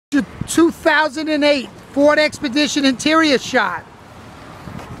2008 Ford Expedition interior shot.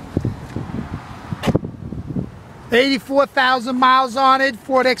 84,000 miles on it.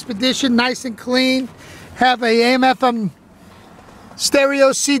 Ford Expedition, nice and clean. Have a AM/FM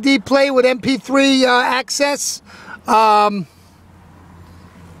stereo CD player with MP3 access.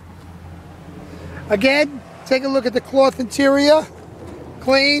 Again, take a look at the cloth interior.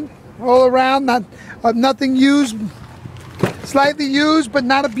 Clean all around, nothing used, slightly used but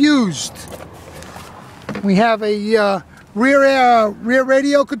not abused. We have a rear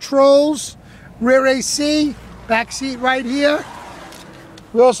radio controls, rear AC, back seat right here.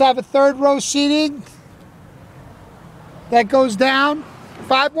 We also have a third row seating that goes down.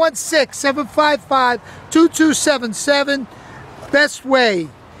 516-755-2277, Bestway,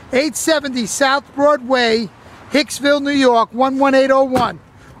 870 South Broadway, Hicksville, New York, 11801.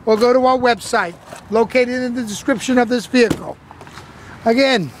 Or go to our website, located in the description of this vehicle.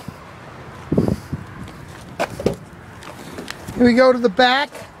 Again, here we go to the back.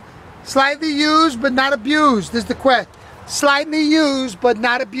 Slightly used but not abused is the question. Slightly used but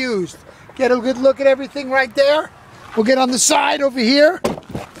not abused. Get a good look at everything right there. We'll get on the side over here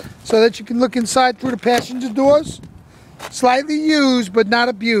so that you can look inside through the passenger doors. Slightly used but not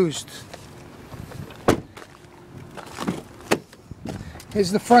abused.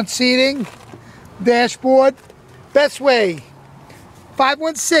 Here's the front seating, dashboard. Bestway,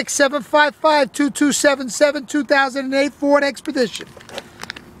 516-755-2277, 2008 Ford Expedition.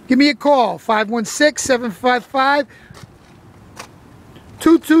 Give me a call,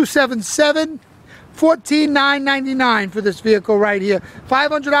 516-755-2277, $14,999 for this vehicle right here.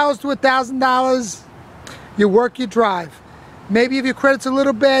 $500 to $1,000. You work, you drive. Maybe if your credit's a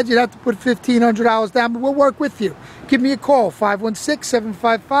little bad, you'd have to put $1,500 down, but we'll work with you. Give me a call,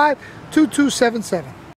 516-755-2277.